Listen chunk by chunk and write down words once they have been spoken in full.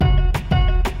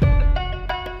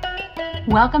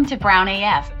Welcome to Brown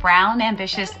AF, Brown,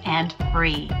 Ambitious, and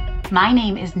Free. My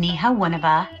name is Neha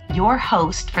Wunava, your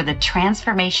host for the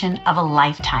transformation of a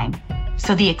lifetime.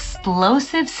 So the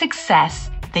explosive success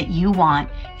that you want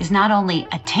is not only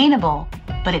attainable,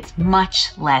 but it's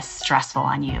much less stressful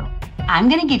on you. I'm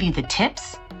going to give you the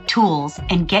tips, tools,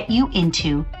 and get you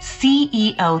into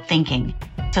CEO thinking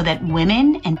so that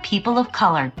women and people of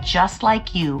color just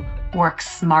like you work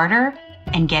smarter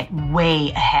and get way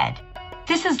ahead.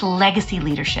 This is legacy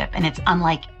leadership, and it's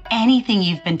unlike anything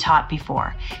you've been taught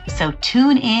before. So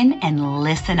tune in and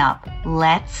listen up.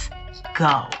 Let's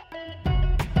go.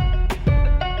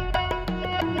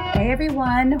 Hey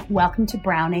everyone, welcome to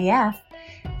Brown AF.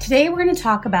 Today we're going to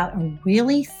talk about a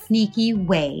really sneaky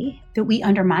way that we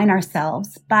undermine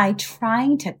ourselves by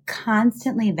trying to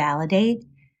constantly validate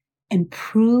and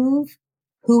prove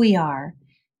who we are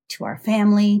to our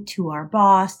family, to our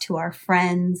boss, to our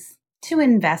friends, to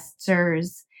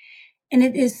investors. And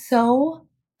it is so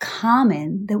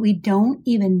common that we don't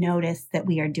even notice that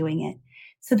we are doing it.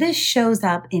 So this shows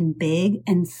up in big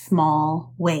and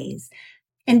small ways.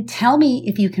 And tell me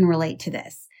if you can relate to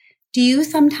this. Do you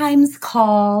sometimes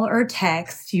call or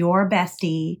text your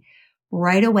bestie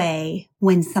right away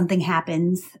when something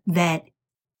happens that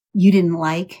you didn't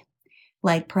like?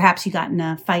 Like perhaps you got in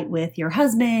a fight with your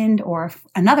husband or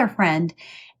another friend,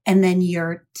 and then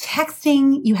you're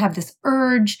texting, you have this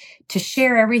urge to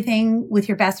share everything with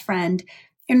your best friend.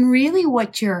 And really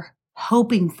what you're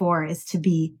hoping for is to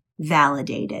be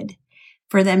validated,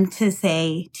 for them to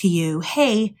say to you,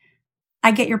 hey, I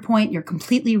get your point. You're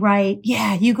completely right.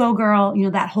 Yeah, you go, girl.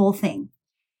 That whole thing.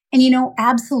 And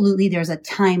absolutely there's a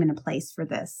time and a place for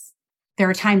this. There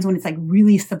are times when it's like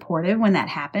really supportive when that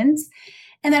happens.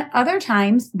 And then other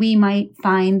times we might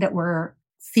find that we're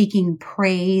seeking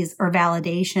praise or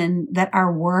validation that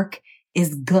our work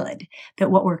is good, that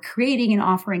what we're creating and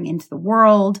offering into the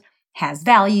world has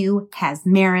value, has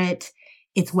merit,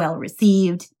 it's well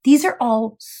received. These are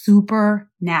all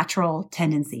supernatural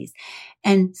tendencies.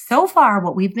 And so far,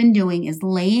 what we've been doing is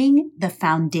laying the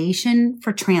foundation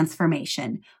for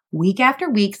transformation. Week after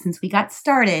week, since we got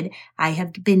started, I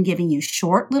have been giving you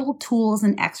short little tools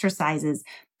and exercises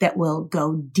that will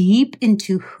go deep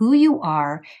into who you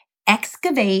are,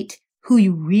 excavate who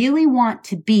you really want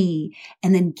to be,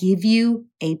 and then give you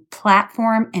a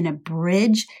platform and a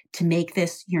bridge to make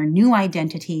this your new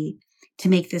identity, to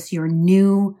make this your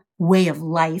new way of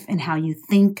life and how you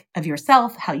think of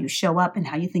yourself, how you show up, and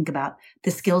how you think about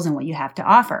the skills and what you have to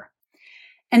offer.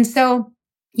 And so,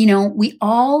 we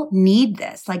all need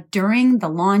this. Like during the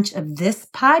launch of this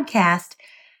podcast,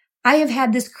 I have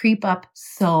had this creep up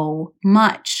so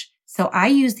much. So I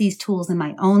use these tools in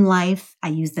my own life. I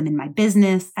use them in my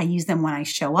business. I use them when I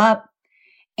show up.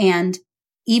 And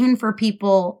even for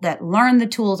people that learn the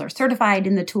tools, are certified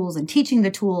in the tools and teaching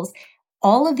the tools,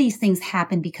 all of these things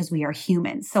happen because we are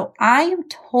human. So I am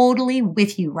totally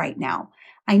with you right now.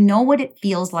 I know what it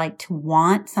feels like to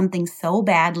want something so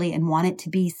badly and want it to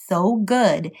be so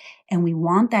good. And we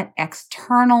want that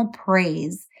external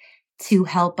praise to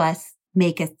help us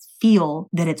make us feel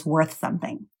that it's worth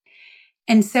something.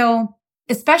 And so,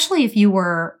 especially if you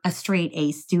were a straight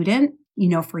A student,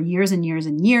 for years and years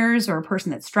and years, or a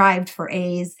person that strived for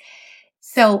A's.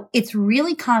 So it's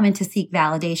really common to seek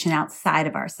validation outside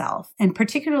of ourselves. And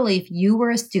particularly if you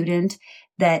were a student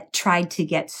that tried to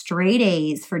get straight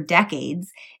A's for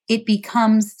decades, it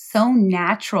becomes so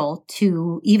natural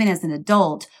to, even as an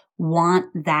adult, want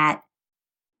that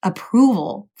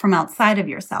approval from outside of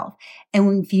yourself. And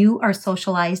when you are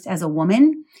socialized as a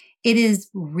woman, it is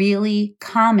really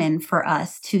common for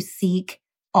us to seek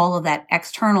all of that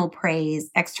external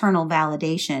praise, external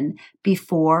validation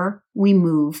before we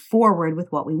move forward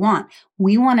with what we want.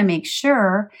 We want to make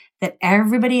sure that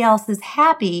everybody else is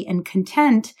happy and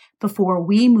content before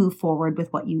we move forward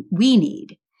with what we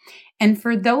need. And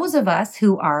for those of us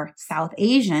who are South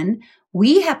Asian,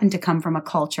 we happen to come from a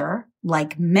culture,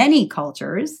 like many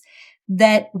cultures,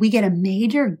 that we get a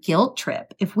major guilt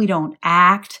trip if we don't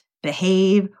act,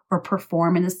 behave, or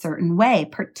perform in a certain way,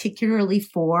 particularly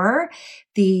for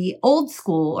the old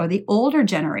school or the older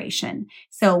generation.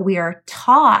 So we are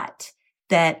taught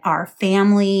that our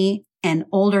family and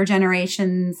older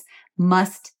generations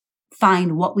must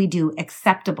find what we do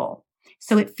acceptable.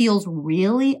 So it feels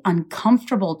really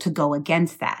uncomfortable to go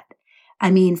against that. I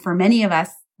mean, for many of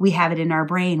us, we have it in our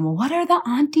brain. Well, what are the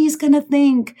aunties going to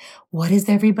think? What is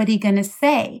everybody going to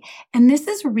say? And this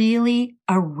is really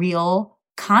a real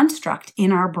construct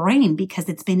in our brain because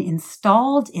it's been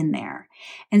installed in there.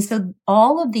 And so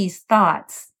all of these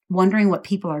thoughts, wondering what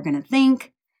people are going to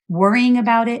think, worrying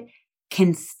about it,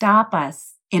 can stop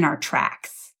us in our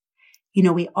tracks.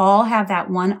 We all have that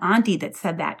one auntie that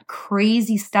said that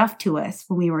crazy stuff to us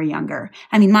when we were younger.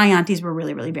 I mean, my aunties were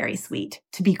really, really very sweet,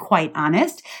 to be quite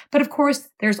honest. But of course,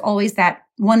 there's always that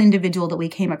one individual that we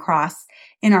came across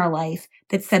in our life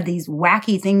that said these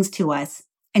wacky things to us.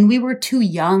 And we were too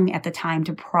young at the time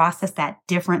to process that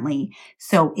differently,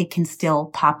 so it can still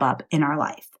pop up in our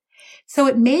life. So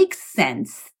it makes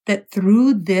sense that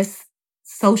through this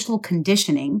social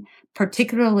conditioning,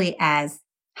 particularly as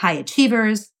high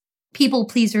achievers, people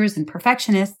pleasers, and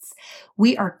perfectionists,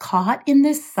 we are caught in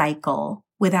this cycle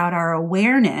without our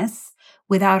awareness,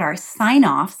 without our sign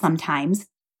off sometimes,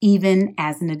 even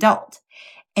as an adult.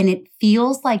 And it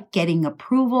feels like getting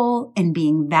approval and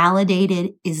being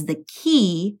validated is the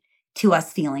key to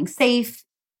us feeling safe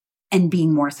and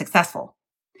being more successful.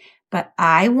 But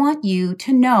I want you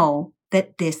to know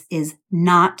that this is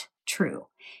not true.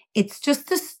 It's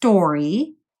just a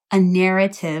story, a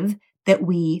narrative that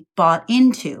we bought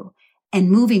into. And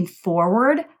moving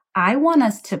forward, I want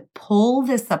us to pull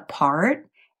this apart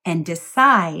and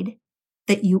decide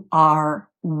that you are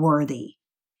worthy.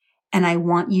 And I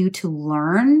want you to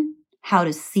learn how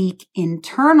to seek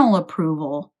internal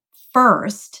approval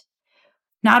first,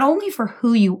 not only for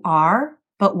who you are,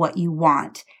 but what you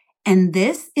want. And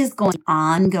this is going to be an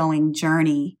ongoing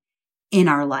journey in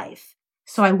our life.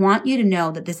 So I want you to know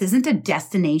that this isn't a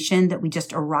destination that we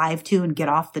just arrive to and get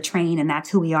off the train and that's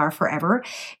who we are forever.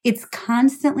 It's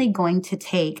constantly going to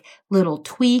take little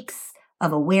tweaks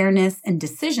of awareness and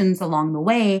decisions along the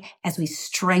way as we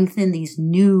strengthen these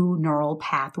new neural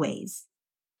pathways.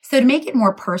 So to make it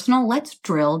more personal, let's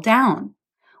drill down.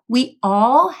 We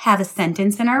all have a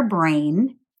sentence in our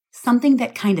brain, something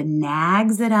that kind of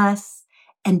nags at us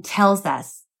and tells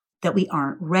us that we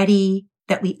aren't ready,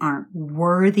 that we aren't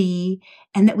worthy,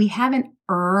 and that we haven't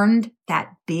earned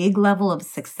that big level of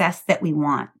success that we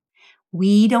want.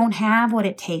 We don't have what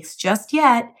it takes just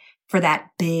yet for that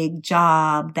big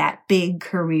job, that big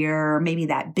career, maybe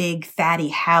that big fatty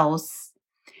house.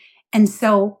 And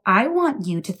so I want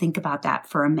you to think about that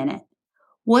for a minute.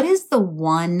 What is the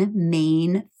one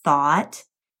main thought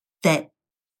that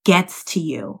gets to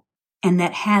you and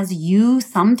that has you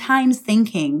sometimes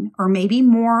thinking, or maybe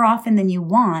more often than you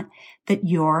want, that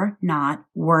you're not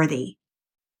worthy?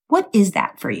 What is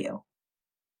that for you?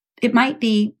 It might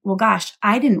be, well, gosh,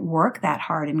 I didn't work that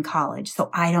hard in college,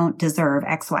 so I don't deserve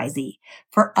XYZ.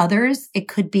 For others, it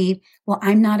could be, well,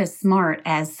 I'm not as smart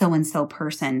as so-and-so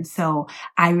person, so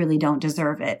I really don't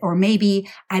deserve it. Or maybe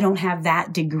I don't have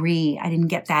that degree. I didn't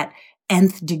get that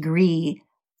nth degree,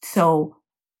 so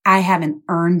I haven't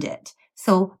earned it.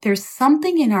 So there's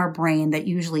something in our brain that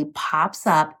usually pops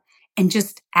up and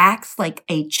just acts like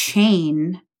a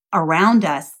chain around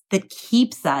us that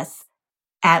keeps us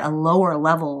at a lower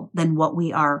level than what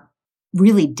we are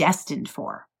really destined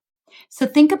for. So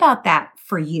think about that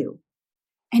for you.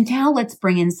 And now let's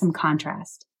bring in some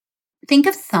contrast. Think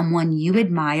of someone you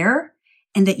admire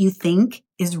and that you think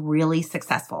is really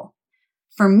successful.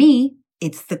 For me,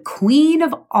 it's the queen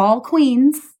of all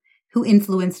queens who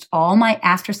influenced all my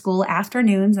after-school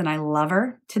afternoons, and I love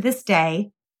her to this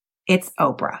day. It's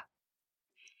Oprah.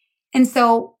 And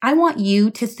so I want you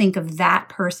to think of that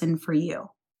person for you.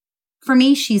 For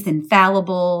me, she's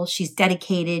infallible, she's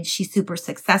dedicated, she's super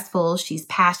successful, she's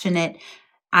passionate.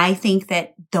 I think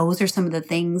that those are some of the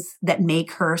things that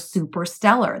make her super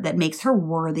stellar, that makes her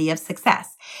worthy of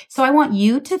success. So I want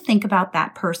you to think about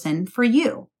that person for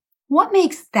you. What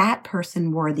makes that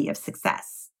person worthy of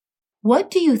success?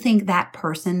 What do you think that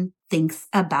person thinks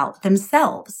about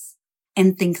themselves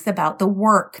and thinks about the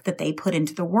work that they put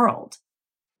into the world?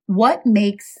 What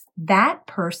makes that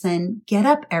person get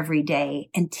up every day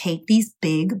and take these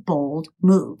big, bold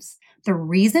moves? The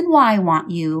reason why I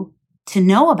want you to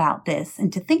know about this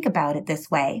and to think about it this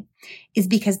way is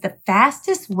because the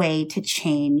fastest way to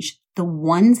change the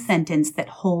one sentence that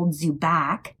holds you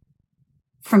back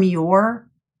from your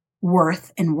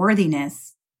worth and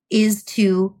worthiness is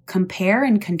to compare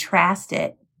and contrast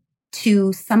it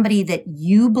to somebody that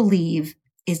you believe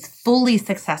is fully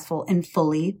successful and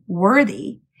fully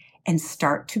worthy, and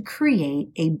start to create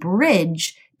a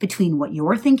bridge between what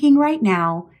you're thinking right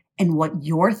now and what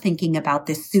you're thinking about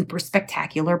this super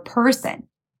spectacular person.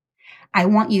 I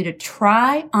want you to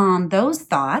try on those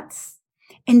thoughts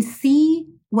and see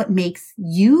what makes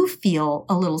you feel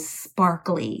a little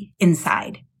sparkly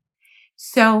inside.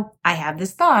 So I have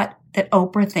this thought that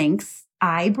Oprah thinks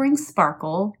I bring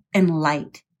sparkle and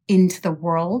light into the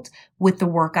world with the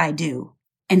work I do.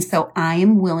 And so I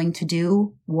am willing to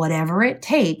do whatever it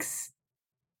takes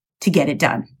to get it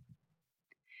done.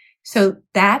 So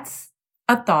that's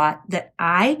a thought that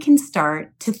I can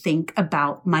start to think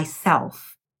about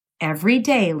myself every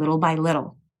day, little by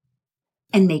little,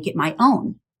 and make it my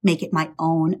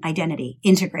own identity,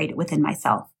 integrate it within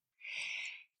myself.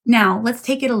 Now, let's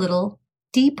take it a little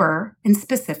deeper and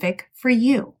specific for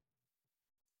you.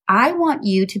 I want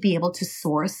you to be able to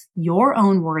source your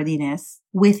own worthiness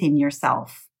within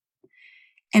yourself.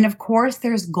 And of course,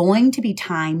 there's going to be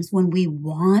times when we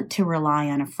want to rely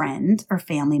on a friend or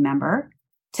family member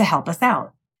to help us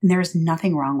out. And there's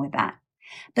nothing wrong with that.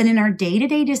 But in our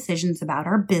day-to-day decisions about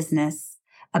our business,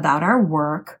 about our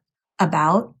work,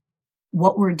 about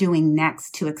what we're doing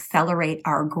next to accelerate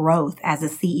our growth as a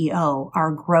CEO,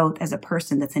 our growth as a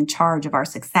person that's in charge of our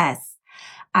success,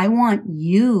 I want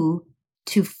you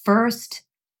to first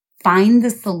find the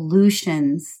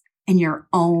solutions in your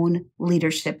own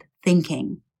leadership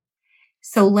thinking.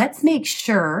 So let's make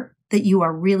sure that you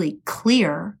are really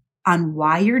clear on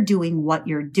why you're doing what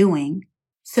you're doing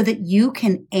so that you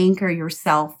can anchor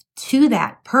yourself to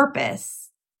that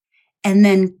purpose and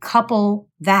then couple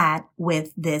that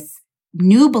with this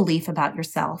new belief about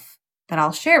yourself that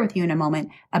I'll share with you in a moment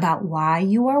about why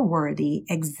you are worthy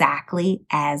exactly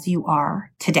as you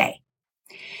are today.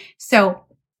 So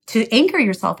to anchor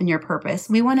yourself in your purpose,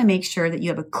 we want to make sure that you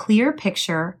have a clear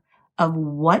picture of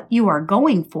what you are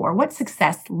going for, what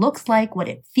success looks like, what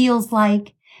it feels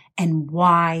like, and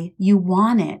why you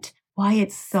want it, why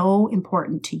it's so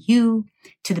important to you,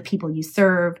 to the people you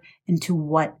serve, and to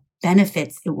what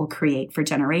benefits it will create for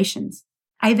generations.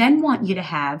 I then want you to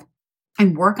have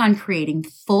and work on creating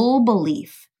full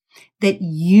belief that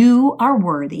you are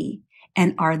worthy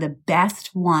and are the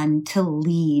best one to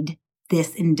lead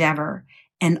this endeavor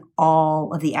and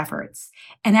all of the efforts.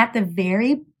 And at the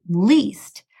very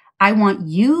least, I want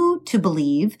you to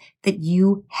believe that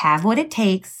you have what it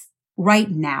takes right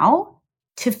now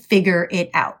to figure it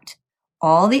out.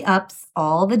 All the ups,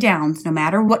 all the downs, no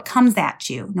matter what comes at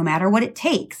you, no matter what it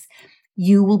takes,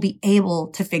 you will be able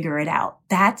to figure it out.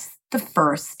 That's the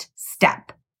first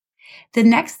step. The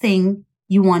next thing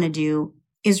you want to do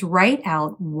is write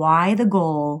out why the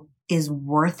goal is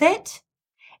worth it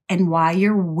and why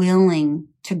you're willing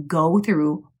to go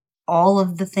through all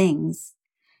of the things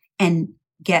and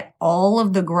get all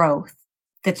of the growth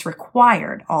that's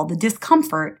required, all the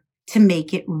discomfort to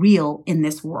make it real in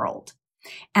this world.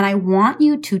 And I want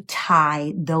you to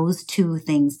tie those two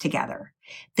things together,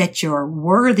 that you're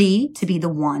worthy to be the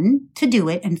one to do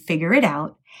it and figure it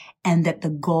out, and that the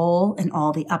goal and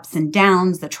all the ups and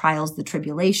downs, the trials, the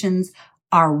tribulations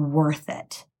are worth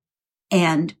it.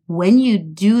 And when you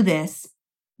do this,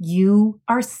 you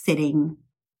are sitting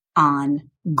on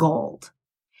gold.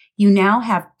 You now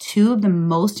have two of the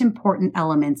most important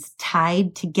elements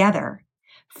tied together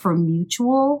for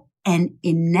mutual and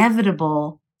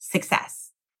inevitable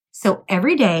success. So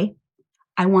every day,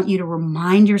 I want you to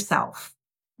remind yourself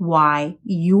why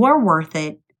you are worth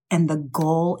it and the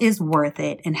goal is worth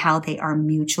it and how they are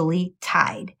mutually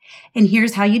tied. And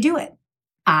here's how you do it.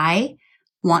 I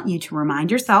want you to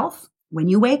remind yourself when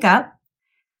you wake up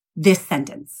this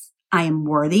sentence: I am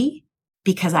worthy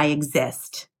because I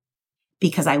exist,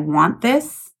 because I want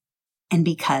this, and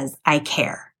because I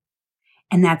care.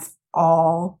 And that's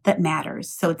all that matters.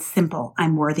 So it's simple.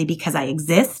 I'm worthy because I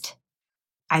exist,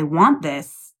 I want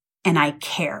this, and I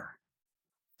care.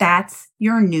 That's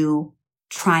your new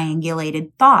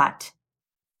triangulated thought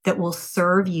that will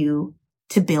serve you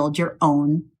to build your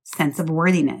own sense of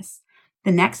worthiness.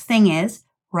 The next thing is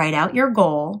write out your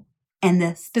goal and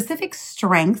the specific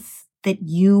strengths that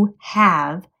you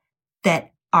have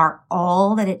that are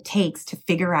all that it takes to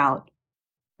figure out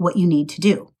what you need to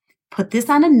do. Put this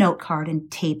on a note card and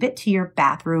tape it to your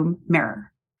bathroom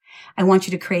mirror. I want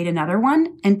you to create another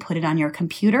one and put it on your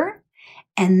computer.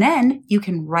 And then you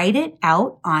can write it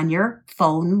out on your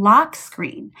phone lock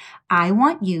screen. I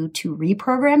want you to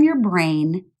reprogram your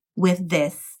brain with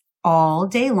this all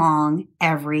day long,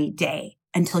 every day,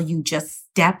 until you just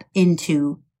step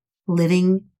into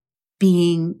living,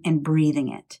 being, and breathing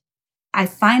it. I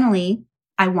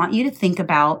want you to think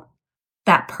about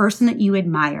that person that you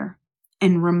admire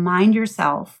and remind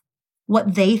yourself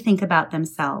what they think about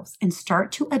themselves and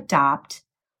start to adopt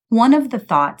one of the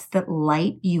thoughts that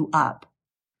light you up,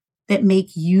 that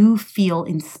make you feel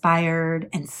inspired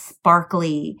and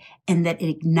sparkly, and that it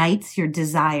ignites your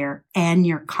desire and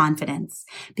your confidence.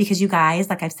 Because you guys,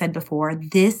 like I've said before,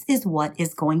 this is what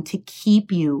is going to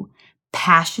keep you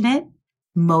passionate,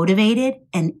 motivated,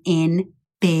 and in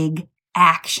big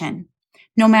action,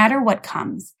 no matter what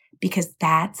comes, because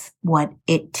that's what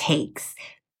it takes.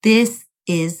 This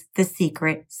is the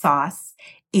secret sauce,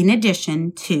 in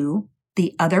addition to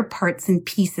the other parts and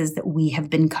pieces that we have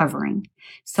been covering.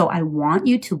 So I want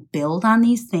you to build on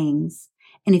these things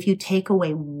And if you take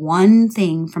away one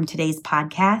thing from today's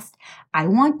podcast, I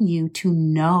want you to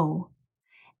know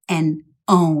and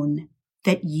own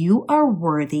that you are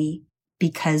worthy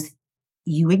because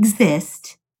you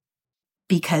exist,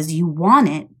 because you want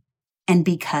it, and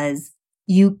because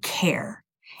you care.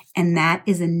 And that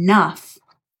is enough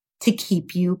to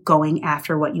keep you going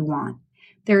after what you want.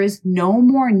 There is no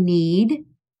more need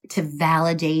to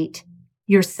validate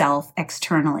yourself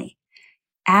externally.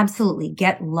 Absolutely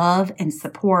get love and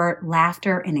support,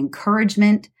 laughter and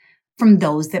encouragement from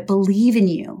those that believe in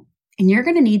you. And you're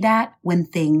going to need that when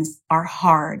things are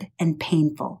hard and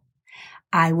painful.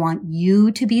 I want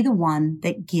you to be the one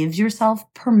that gives yourself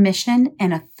permission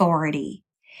and authority.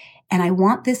 And I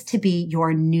want this to be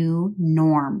your new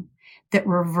norm that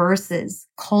reverses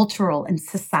cultural and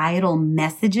societal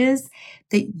messages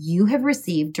that you have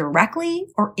received directly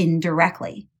or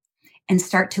indirectly, and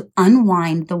start to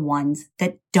unwind the ones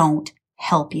that don't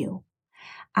help you.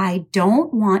 I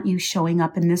don't want you showing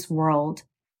up in this world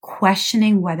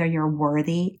questioning whether you're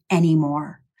worthy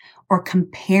anymore or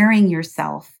comparing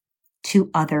yourself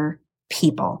to other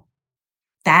people.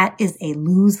 That is a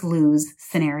lose-lose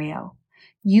scenario.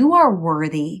 You are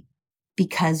worthy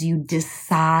because you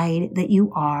decide that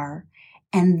you are,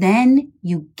 and then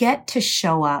you get to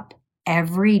show up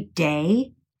every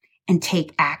day and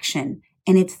take action.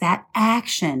 And it's that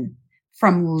action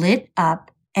from lit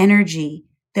up energy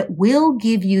that will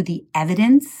give you the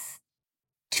evidence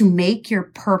to make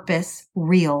your purpose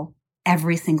real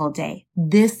every single day.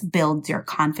 This builds your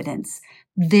confidence.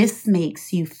 This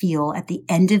makes you feel at the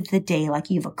end of the day like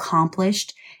you've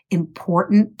accomplished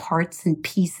important parts and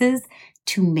pieces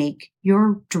to make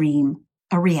your dream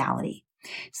a reality.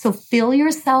 So fill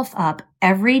yourself up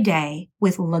every day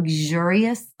with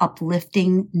luxurious,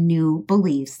 uplifting new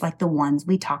beliefs like the ones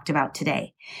we talked about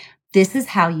today. This is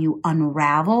how you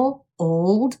unravel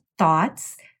old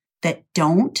thoughts that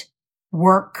don't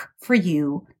work for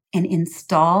you and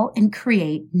install and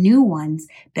create new ones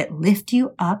that lift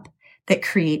you up, that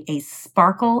create a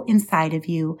sparkle inside of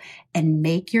you and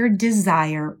make your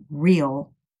desire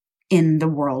real in the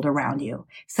world around you.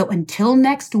 So until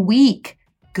next week,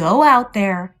 go out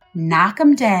there, knock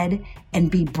 'em dead,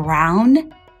 and be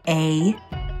brown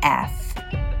AF.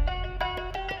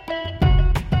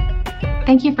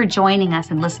 Thank you for joining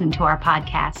us and listening to our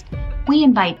podcast. We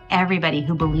invite everybody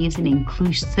who believes in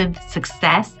inclusive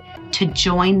success to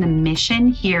join the mission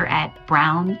here at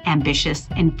Brown, Ambitious,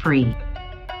 and Free.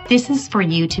 This is for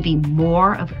you to be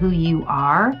more of who you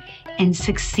are and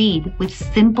succeed with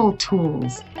simple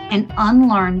tools and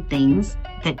unlearn things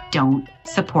that don't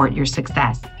support your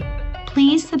success.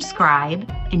 Please subscribe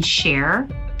and share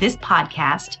this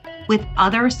podcast with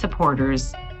other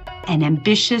supporters and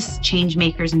ambitious change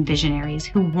makers and visionaries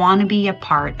who want to be a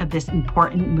part of this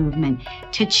important movement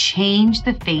to change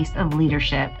the face of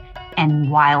leadership and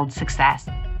wild success.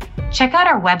 Check out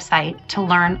our website to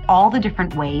learn all the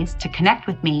different ways to connect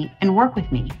with me and work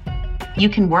with me. You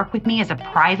can work with me as a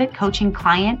private coaching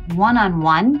client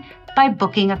one-on-one by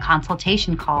booking a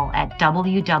consultation call at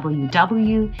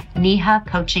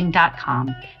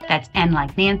www.nehacoaching.com. That's N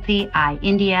like Nancy, I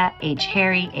India, H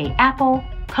Harry, A Apple,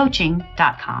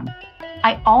 coaching.com.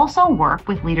 I also work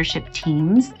with leadership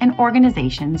teams and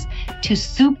organizations to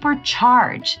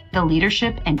supercharge the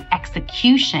leadership and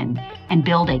execution and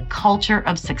build a culture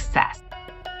of success.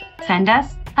 Send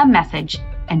us a message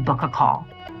and book a call.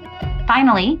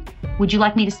 Finally, would you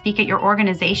like me to speak at your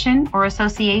organization or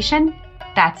association?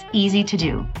 That's easy to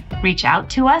do. Reach out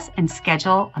to us and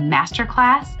schedule a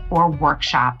masterclass or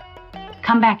workshop.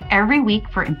 Come back every week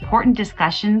for important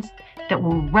discussions that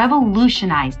will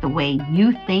revolutionize the way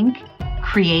you think,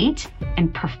 create,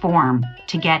 and perform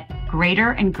to get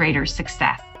greater and greater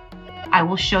success. I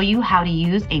will show you how to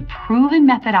use a proven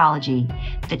methodology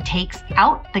that takes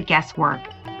out the guesswork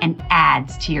and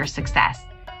adds to your success.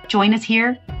 Join us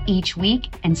here each week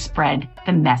and spread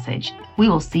the message. We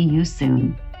will see you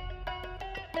soon.